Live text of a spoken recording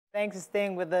Thanks for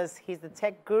staying with us. He's the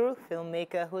tech guru,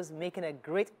 filmmaker, who's making a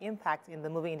great impact in the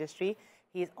movie industry.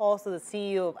 He is also the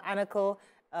CEO of Anacle,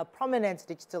 a prominent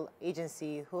digital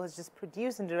agency who has just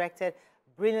produced and directed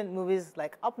brilliant movies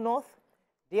like Up North,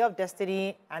 Day of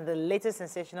Destiny, and the latest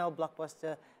sensational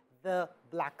blockbuster, The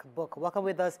Black Book. Welcome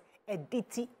with us,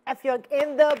 Editi Effiong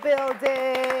in the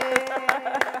building.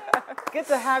 Good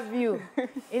to have you.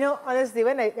 You know, honestly,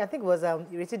 when I think it was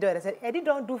Editi Effiong, I said, Eddie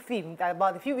don't do film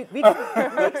about a few weeks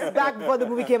back before the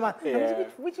movie came out. Yeah.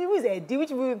 Which movie is Eddie?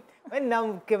 Which movie? When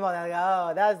now came out, I was like,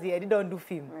 oh, that's the Eddie don't do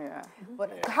film. Yeah.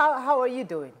 But how are you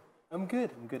doing? I'm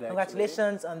good actually.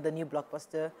 Congratulations on the new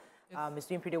blockbuster. It's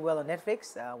doing pretty well on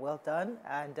Netflix. Well done.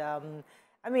 And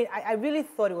I mean, I really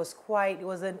thought it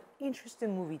was an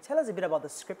interesting movie. Tell us a bit about the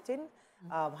scripting.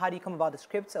 How do you come about the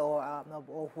script, or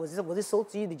was it sold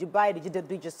to you? Did you buy it? Did you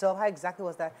do it yourself? How exactly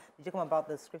was that? Did you come about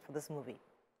the script for this movie?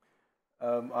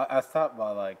 I start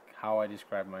by like how I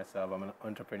describe myself. I'm an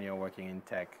entrepreneur working in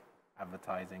tech,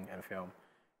 advertising, and film.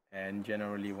 And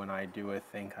generally, when I do a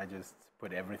thing, I just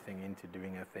put everything into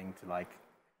doing a thing to like,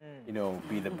 you know,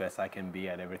 be the best I can be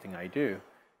at everything I do.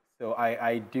 So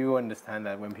I do understand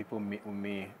that when people meet with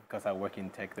me, because I work in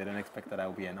tech, they don't expect that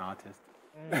I'll be an artist.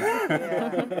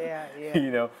 Yeah.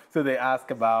 You know, so they ask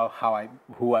about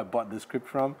who I bought the script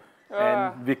from,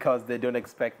 and because they don't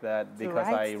expect that because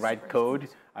I write code,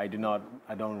 I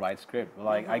don't write script.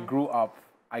 Like I grew up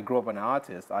an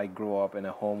artist. I grew up in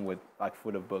a home with like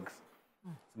full of books.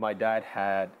 My dad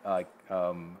had like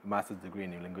master's degree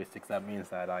in linguistics. That means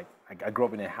that I grew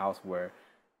up in a house where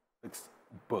it's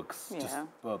books, just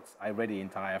books. I read the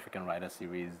entire African Writer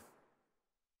series.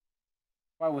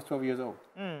 I was 12 years old.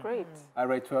 Great. I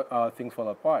read Things Fall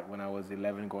Apart when I was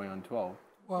 11 going on 12.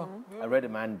 Wow. I read A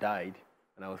Man Died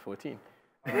when I was 14.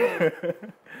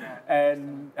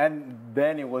 and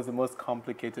then it was the most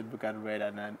complicated book I'd read.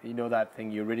 And then, you know that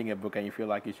thing, you're reading a book and you feel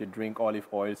like you should drink olive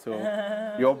oil so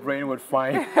your brain would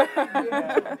find.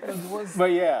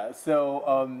 But yeah,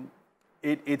 so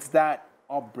it's that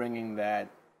upbringing that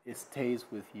it stays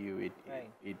with you.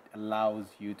 It allows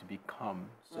you to become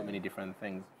so many different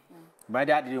things. My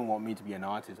dad didn't want me to be an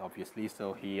artist, obviously,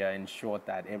 so he ensured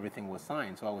that everything was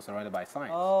science. So I was surrounded by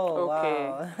science. Oh, okay.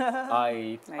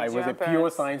 wow. I was a pure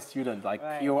science student, like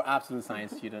pure absolute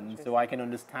science student. So I can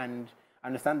understand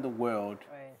the world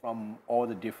from all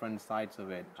the different sides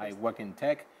of it. I worked in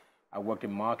tech, I worked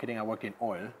in marketing, I worked in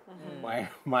oil. My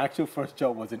actual first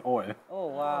job was in oil. Oh,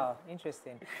 wow.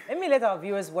 Interesting. Let me let our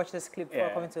viewers watch this clip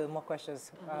before coming to more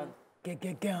questions.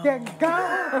 Get gone.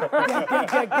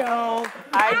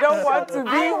 I don't want to be.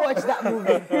 I watched that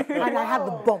movie and I had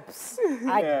the bumps.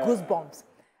 I had goosebumps.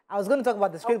 I was going to talk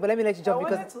about the script, but let me let you jump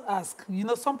because. I wanted to ask, you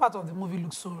know, some part of the movie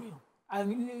looks so real.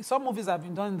 And some movies have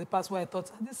been done in the past where I thought,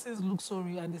 this scenes look so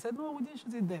real. And they said, no, we didn't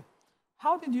shoot it there.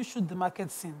 How did you shoot the market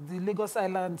scene, the Lagos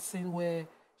Island scene where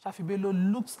Shafi Bello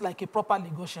looks like a proper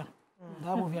Lagosian?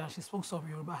 That movie, and she spoke some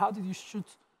Yoruba. How did you shoot?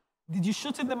 Did you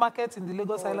shoot in the market, in the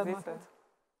Lagos Island market?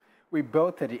 We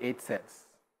built 38 sets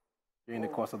during the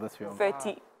course of this film.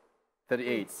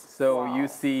 38. So you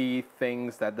see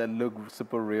things that look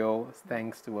super real,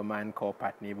 thanks to a man called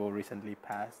Mofe-Damijo recently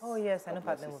passed. Oh yes, I know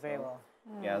Mofe-Damijo very well.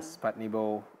 Yes,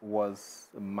 Mofe-Damijo was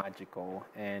magical,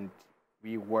 and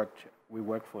we worked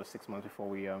for 6 months before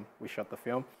we shot the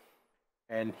film,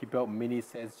 and he built mini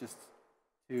sets just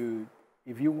to,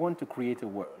 if you want to create a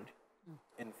world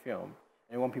in film,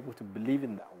 and you want people to believe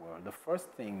in that world, the first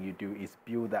thing you do is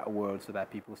build that world so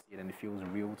that people see it and it feels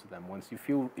real to them. Once it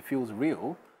feels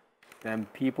real, then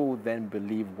people then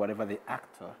believe whatever the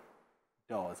actor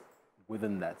does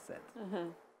within that set.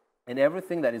 And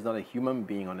everything that is not a human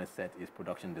being on a set is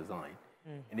production design.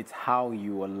 And it's how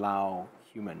you allow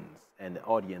humans and the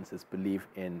audiences believe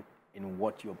in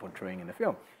what you're portraying in the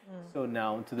film. So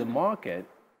now to the market,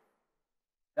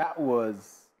 that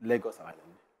was Lagos Island.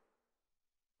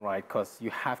 Right, because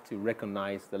you have to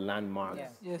recognize the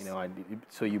landmarks, you know,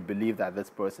 so you believe that this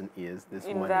person is, this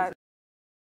woman is a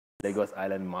Lagos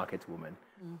Island market woman.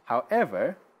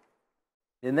 However,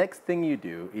 the next thing you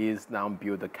do is now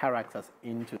build the characters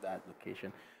into that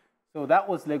location. So that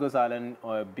was Lagos Island,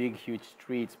 a big, huge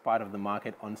street, part of the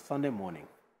market on Sunday morning.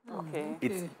 Okay.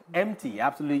 It's empty,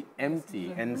 absolutely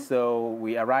empty. And so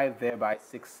we arrived there by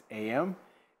 6 a.m.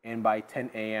 and by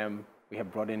 10 a.m., we have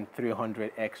brought in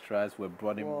 300 extras. We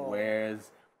brought in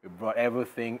wares. We brought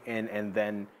everything in, and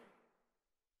then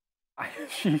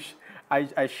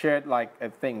I shared like a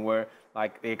thing where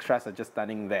like the extras are just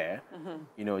standing there,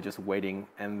 you know, just waiting,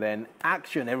 and then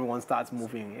action. Everyone starts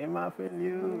moving. Hey, my friend,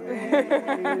 you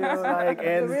know, like,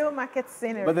 and the real market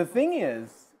scenery. But the thing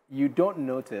is, you don't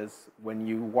notice when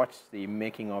you watch the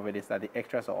making of it is that the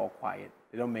extras are all quiet.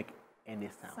 They don't make any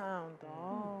sound. Sound.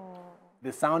 Oh.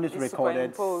 The sound is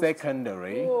recorded superimposed.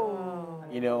 secondary,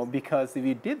 you know, because if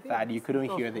you did that, you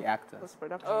couldn't hear the actors.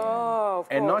 Post-production. Oh, of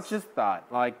And not course. just that,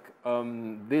 like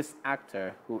this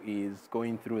actor who is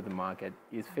going through the market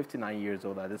is 59 years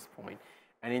old at this point.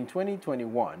 And in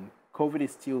 2021, COVID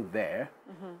is still there,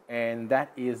 and that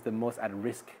is the most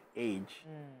at-risk age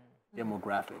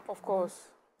demographic. Of course.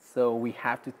 So we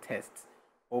have to test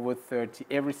over 30.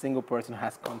 Every single person who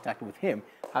has contact with him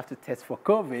have to test for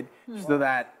COVID so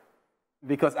that,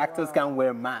 because actors can't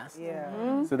wear masks.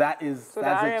 Yeah. So that is, So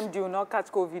that's the a- RMD will not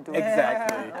catch COVID. Though.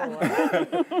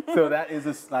 Exactly. So that is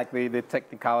just like the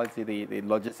technicality, the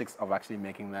logistics of actually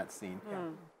making that scene.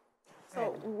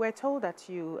 So we're told that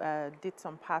you did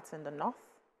some parts in the north.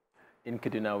 In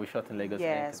Kaduna, we shot in Lagos. and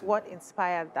Yes. Kaduna. What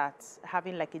inspired that?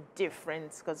 Having like a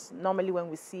difference? Because normally when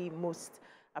we see most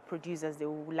producers, they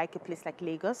will like a place like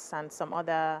Lagos and some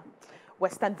other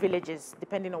Western villages,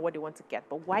 depending on what they want to get.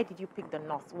 But why did you pick the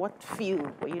north? What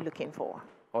feel were you looking for?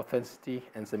 Authenticity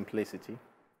and simplicity.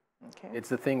 Okay. It's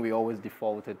the thing we always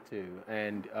defaulted to.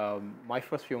 And my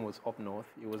first film was Up North.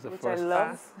 It was the Which first. I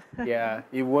love. Yeah,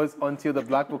 it was until the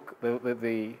Black Book,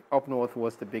 the Up North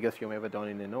was the biggest film ever done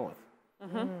in the North.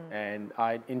 And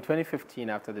in 2015,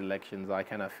 after the elections, I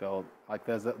kind of felt like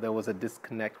there was a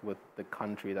disconnect with the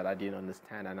country that I didn't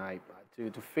understand. And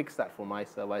to fix that for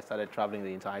myself, I started traveling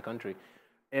the entire country.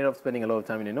 Ended up spending a lot of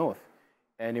time in the North.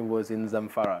 And it was in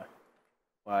Zamfara.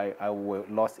 I was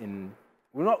lost in,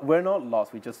 we're not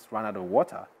lost, we just ran out of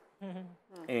water.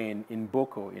 And in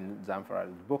Boko, in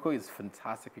Zamfara, Boko is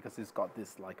fantastic because it's got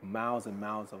this like miles and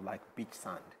miles of like beach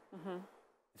sand.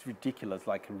 It's ridiculous,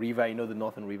 like a river, you know the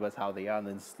northern rivers, how they are, and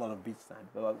then there's a lot of beach sand.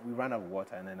 But we ran out of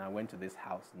water, and then I went to this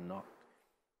house and knocked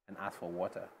and asked for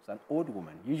water. It's an old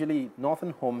woman. Usually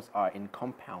northern homes are in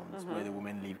compounds where the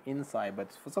women live inside,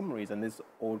 but for some reason this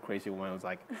old crazy woman was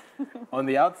like on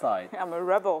the outside. I'm a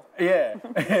rebel. Yeah,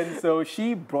 and so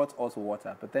she brought us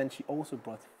water, but then she also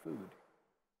brought food.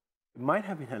 It might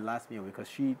have been her last meal because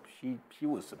she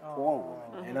was a poor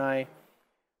woman. And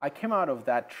I came out of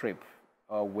that trip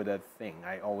with a thing.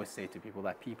 I always say to people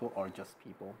that people are just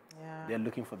people. Yeah. They're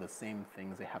looking for the same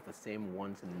things. They have the same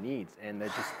wants and needs, and they're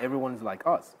just everyone's like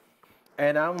us.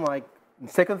 And I'm like, the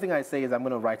second thing I say is I'm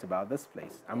going to write about this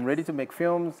place. I'm ready to make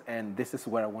films, and this is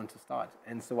where I want to start.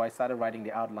 And so I started writing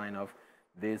the outline of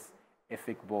this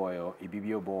Efik boy or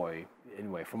Ibibio boy,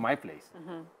 anyway, from my place,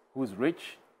 who's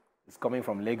rich, is coming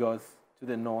from Lagos to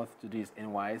the north to do his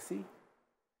NYSC.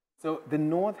 So the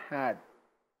north had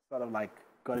sort of like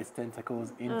got its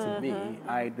tentacles into me.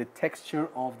 The texture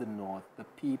of the north, the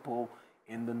people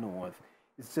in the north,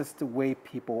 it's just the way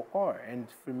people are. And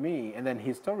for me, and then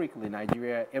historically,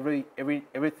 Nigeria,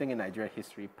 everything in Nigeria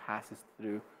history passes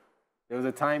through. There was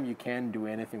a time you can't do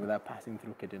anything without passing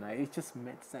through Kaduna. It just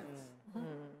made sense,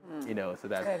 you know. So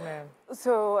that's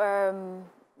So,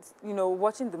 you know,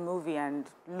 watching the movie and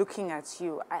looking at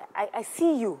you, I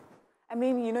see you. I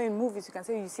mean, you know, in movies you can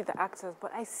say you see the actors,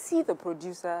 but I see the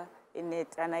producer in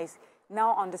it, and I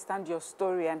now understand your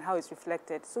story and how it's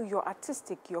reflected. So you're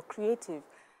artistic, you're creative,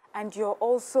 and you're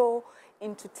also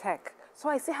into tech. So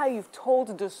I see how you've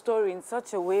told the story in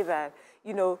such a way that,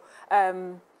 you know,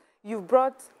 you've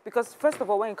brought, because first of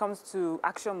all, when it comes to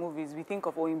action movies, we think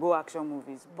of Oyinbo action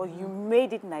movies, but you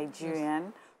made it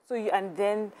Nigerian. So and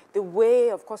then the way,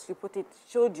 of course, you put it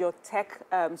showed your tech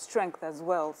strength as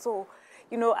well. So,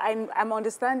 you know, I'm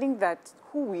understanding that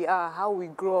who we are, how we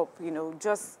grow up, you know,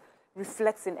 just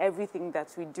reflects in everything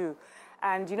that we do.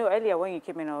 And, you know, earlier when you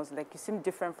came in, I was like, you seem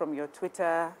different from your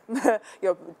Twitter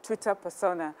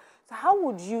persona. So how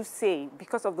would you say,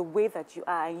 because of the way that you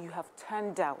are and you have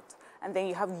turned out, and then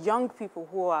you have young people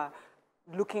who are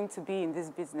looking to be in this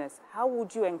business, how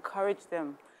would you encourage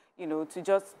them, you know, to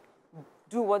just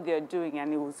do what they're doing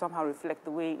and it will somehow reflect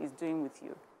the way it's doing with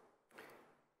you?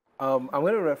 I'm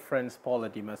going to reference Paul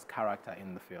Adima's character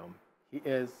in the film. He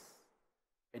is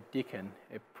a deacon,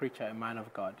 a preacher, a man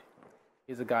of God.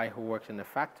 He's a guy who works in a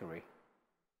factory,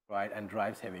 right, and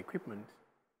drives heavy equipment.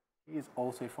 He is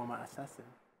also a former assassin.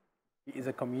 He is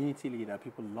a community leader.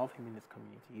 People love him in his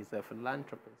community. He's a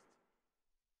philanthropist.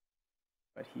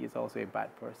 But he is also a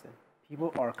bad person.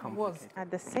 People are complicated. At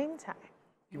the same time.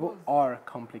 People are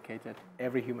complicated.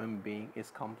 Every human being is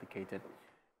complicated.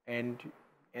 And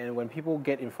when people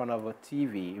get in front of a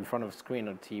TV, in front of a screen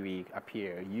on TV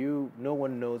appear, no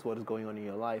one knows what is going on in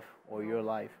your life or your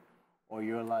life or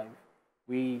your life.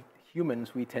 We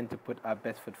humans, we tend to put our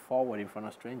best foot forward in front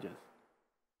of strangers.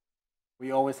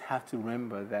 We always have to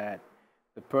remember that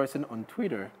the person on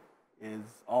Twitter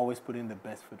is always putting the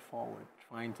best foot forward,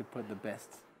 trying to put the best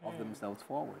of themselves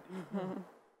forward.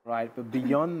 Right? But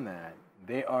beyond that,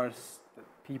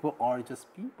 people are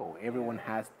just people. Everyone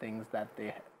has things that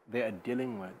they are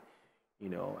dealing with, you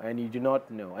know, and you do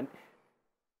not know. And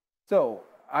so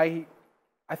I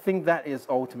think that is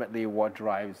ultimately what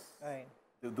drives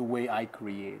the way I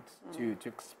create, to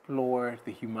explore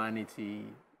the humanity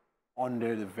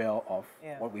under the veil of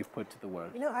what we've put to the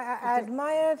world. You know, I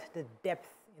admired the depth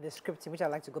in the scripting, which I'd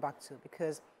like to go back to,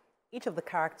 because each of the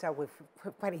characters were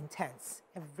quite intense.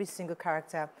 Every single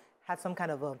character had some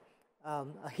kind of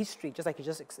a history, just like you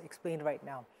just explained right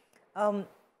now.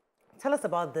 Tell us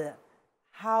about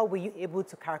how were you able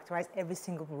to characterize every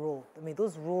single role? I mean,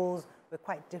 those roles were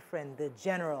quite different. The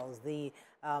generals, the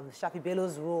Shafi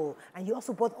Bello's role, and you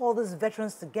also brought all those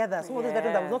veterans together. Some of those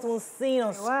veterans that was not even seen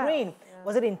on screen. Yeah.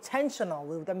 Was it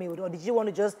intentional? I mean, or did you want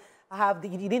to just have?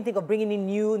 You didn't think of bringing in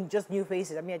new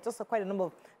faces? I mean, I just saw quite a number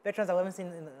of veterans I haven't seen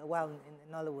in a while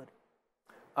in Hollywood.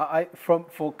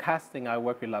 For casting, I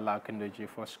work with Lala Akindoji.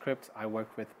 For script, I work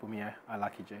with Bumi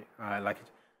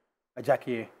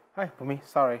Ajaki. Hi, Bumi.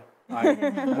 Sorry, I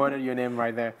murdered your name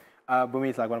right there. Bumi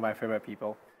is like one of my favorite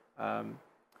people, and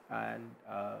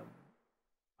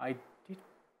I did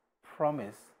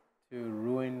promise to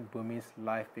ruin Bumi's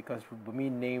life because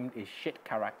Bumi named a shit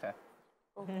character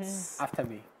after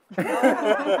me.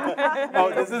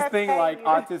 Oh, this is thing like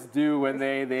artists do when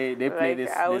they play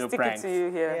this little pranks. To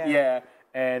you here. Yeah.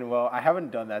 And well, I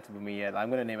haven't done that to Bumi yet. I'm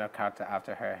gonna name a character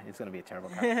after her. It's gonna be a terrible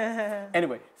character.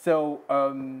 Anyway, so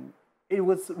it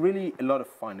was really a lot of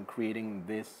fun creating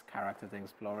this character and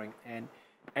exploring.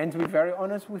 And to be very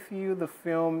honest with you, the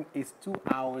film is 2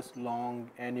 hours long,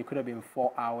 and it could have been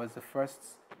 4 hours. The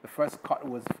first cut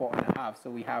was 4.5, so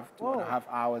we have 2.5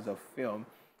 hours of film,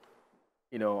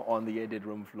 you know, on the edit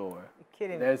room floor. You're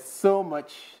kidding me. There's so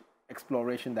much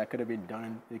exploration that could have been done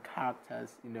in the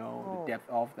characters, you know, the depth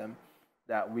of them,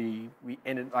 that we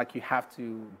ended, like, you have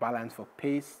to balance for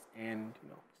pace and, you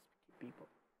know,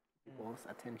 people's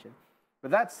attention.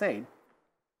 But that said,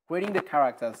 creating the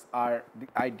characters, the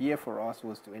idea for us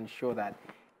was to ensure that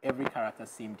every character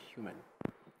seemed human.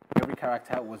 Every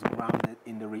character was grounded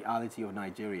in the reality of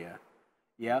Nigeria.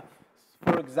 Yeah.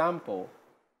 For example,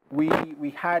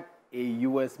 we had a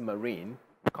U.S. Marine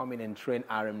come in and train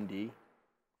RMD,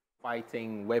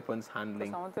 fighting, weapons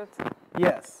handling.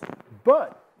 Yes,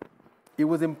 but it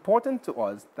was important to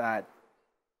us that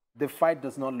the fight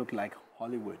does not look like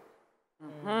Hollywood.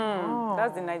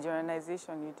 That's the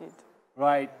Nigerianization you did.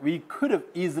 Right, we could have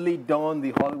easily done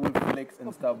the Hollywood flicks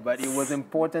and stuff, but it was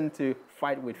important to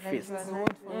fight with fists.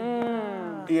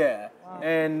 Yeah,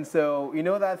 and so, you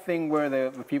know that thing where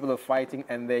the people are fighting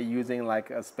and they're using like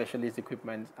a specialist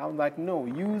equipment? I was like, no,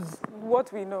 use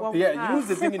what we know. Yeah, use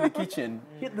the thing in the kitchen.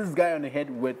 Hit this guy on the head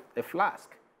with a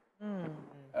flask.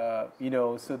 You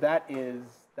know, so that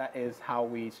is how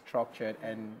we structured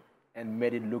and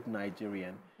made it look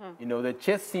Nigerian. You know, the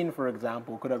chase scene, for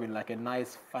example, could have been like a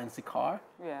nice fancy car.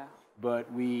 Yeah. But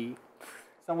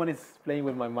someone is playing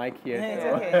with my mic here. It's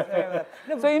okay.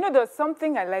 So, you know, there's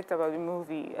something I liked about the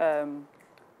movie.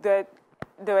 That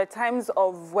there were times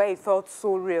of where it felt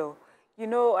so real. You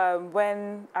know,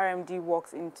 when RMD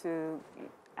walks into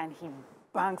and he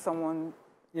bangs someone,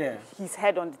 his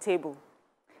head on the table.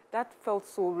 That felt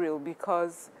so real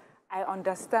because I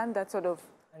understand that sort of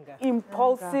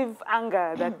impulsive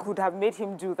anger that could have made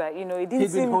him do that. You know, it didn't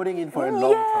He's been holding in for a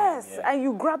long time. Yes, and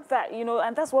you grab that, you know,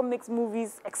 and that's what makes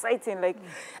movies exciting. Like,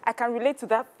 I can relate to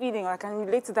that feeling, I can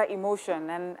relate to that emotion,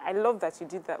 and I love that you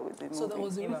did that with the movie. So that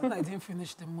was the reason I didn't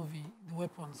finish the movie, The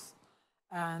Weapons.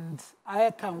 And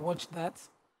I can watch that,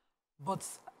 but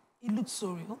it looks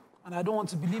so real, and I don't want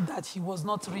to believe that he was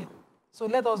not real. So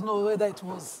let us know whether it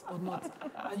was or not.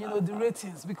 And, you know, the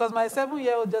ratings. Because my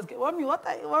 7-year-old just, what,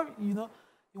 you know,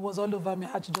 it was all over me. I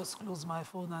had to just close my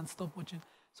phone and stop watching.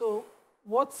 So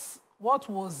what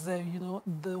was, you know,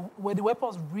 were the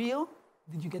weapons real?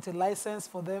 Did you get a license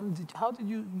for them? How did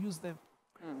you use them?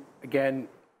 Again,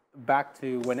 back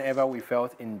to whenever we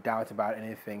felt in doubt about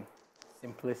anything,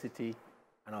 simplicity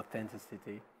and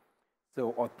authenticity.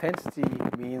 So authenticity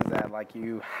means that, like,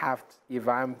 you have to,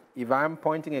 if I'm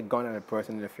pointing a gun at a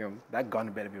person in the film, that gun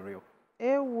better be real.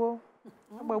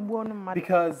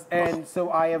 Because, and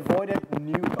so I avoided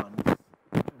new guns.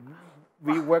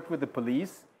 We worked with the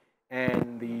police,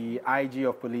 and the IG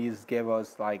of police gave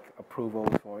us like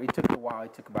approvals for. It took a while.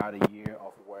 It took about a year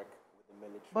of work with the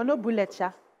military. But no bullets,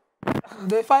 yeah.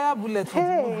 They fire bullets.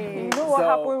 Hey, you know what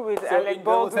happened with Alec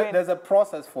Baldwin? There's a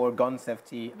process for gun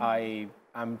safety. I'm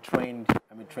a trained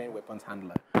weapons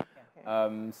handler.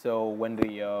 So when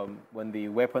the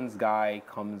weapons guy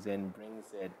comes in,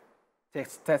 brings it,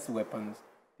 tests weapons,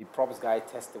 the props guy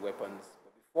tests the weapons.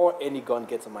 But before any gun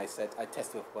gets on my set, I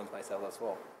test the weapons myself as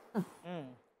well.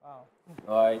 Wow.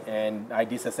 Right, and I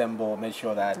disassemble, make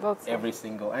sure that Lots of- every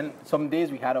single, and some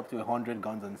days we had up to 100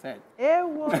 guns on set. Yeah,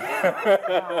 well,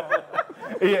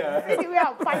 Yeah. we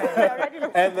are fighting already.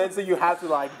 And then so you have to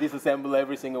like disassemble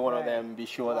every single one of them, be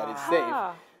sure that it's safe.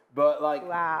 Ah. But like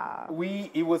Wow.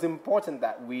 it was important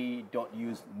that we don't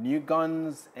use new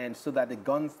guns, and so that the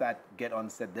guns that get on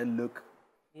set they look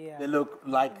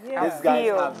like these guys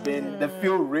Feel. have been. They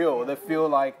feel real. They feel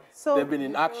like So- they've been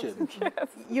in action.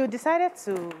 You decided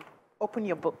to open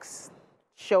your books,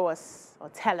 show us or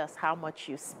tell us how much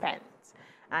you spent.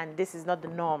 And this is not the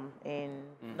norm in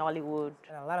Nollywood.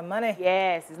 And a lot of money.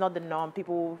 Yes, it's not the norm.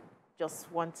 People just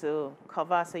want to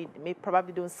cover, so you may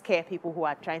probably don't scare people who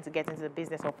are trying to get into the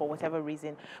business or for whatever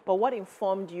reason. But what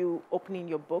informed you opening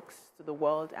your books to the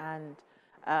world, and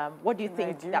what do you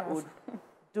think that would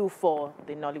do for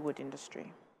the Nollywood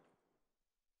industry?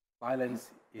 Silence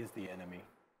is the enemy.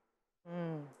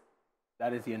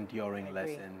 That is the enduring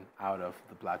lesson out of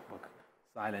the Black Book.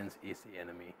 Silence is the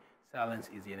enemy. Silence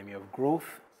is the enemy of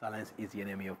growth. Silence is the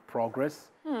enemy of progress.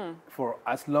 For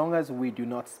as long as we do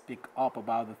not speak up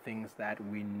about the things that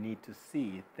we need to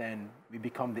see, then we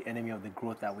become the enemy of the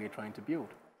growth that we're trying to build.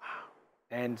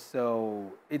 And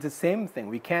so it's the same thing.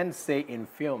 We can't say in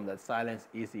film that silence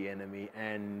is the enemy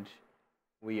and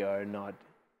we are not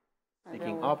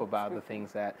speaking up about the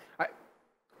things that...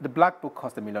 the Black Book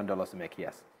cost $1 million to make,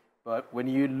 yes. But when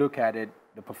you look at it,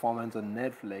 the performance on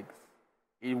Netflix,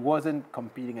 it wasn't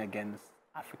competing against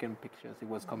African pictures. It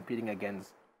was competing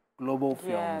against global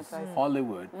films,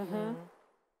 Hollywood.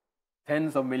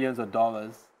 Tens of millions of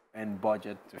dollars in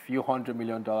budget, a few $100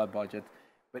 million budget,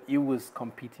 but it was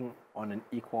competing on an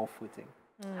equal footing.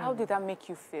 How did that make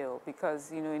you feel?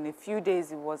 Because, you know, in a few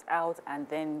days it was out and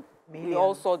then we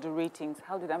all saw the ratings.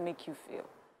 How did that make you feel?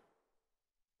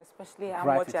 Especially how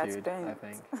much you had Gratitude, spent. I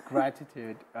think.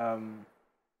 Gratitude.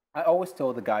 I always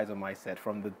told the guys on my set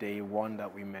from the day one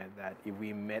that we met that if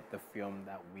we met the film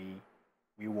that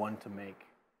we want to make,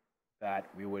 that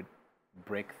we would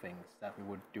break things, that we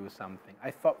would do something. I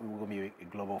thought we were going to be a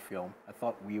global film. I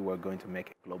thought we were going to make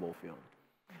a global film.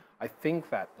 I think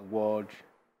that the world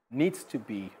needs to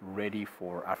be ready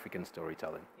for African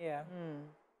storytelling. Yeah.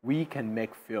 We can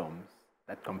make films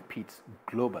that compete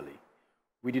globally.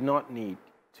 We do not need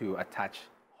to attach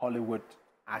Hollywood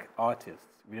artists.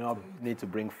 We do not need to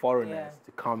bring foreigners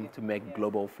to come to make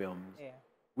global films. Yeah.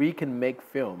 We can make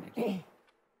films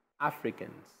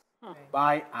Africans,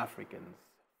 by Africans,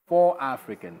 for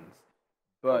Africans,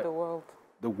 but The world.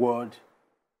 the world.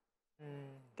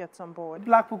 Gets on board.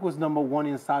 Black Book was #1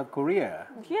 in South Korea.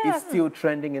 Yes. It's still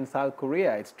trending in South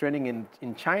Korea. It's trending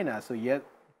in China. So yet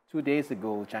 2 days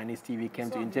ago, Chinese TV came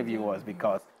to interview us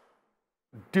because,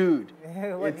 dude,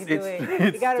 What it's, you doing?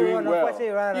 it's You got to doing run, well. unfortunately,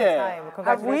 run out of Yeah. time.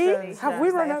 Congratulations. Have we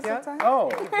run out Editi of time? Oh,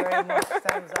 Thank you very much.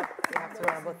 Time's up. We have to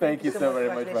run. But thank you so very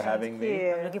much for Congratulations. having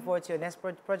me. I'm looking forward to your next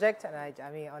project, and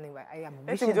I mean, anyway, I am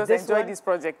I wishing think just this enjoy one, this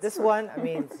project. This one, I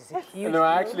mean, it's a huge. No,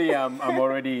 deal. actually, I'm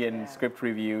already in script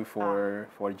review for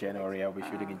January. I'll be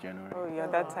shooting in January. Oh, yeah,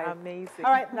 that time. Amazing.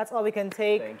 All right, that's all we can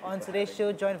take Thank you on for today's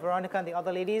having show. Join Veronica and the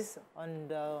other ladies on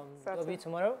the Saturday. GOTV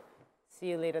tomorrow. See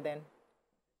you later then.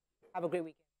 Have a great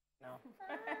weekend now.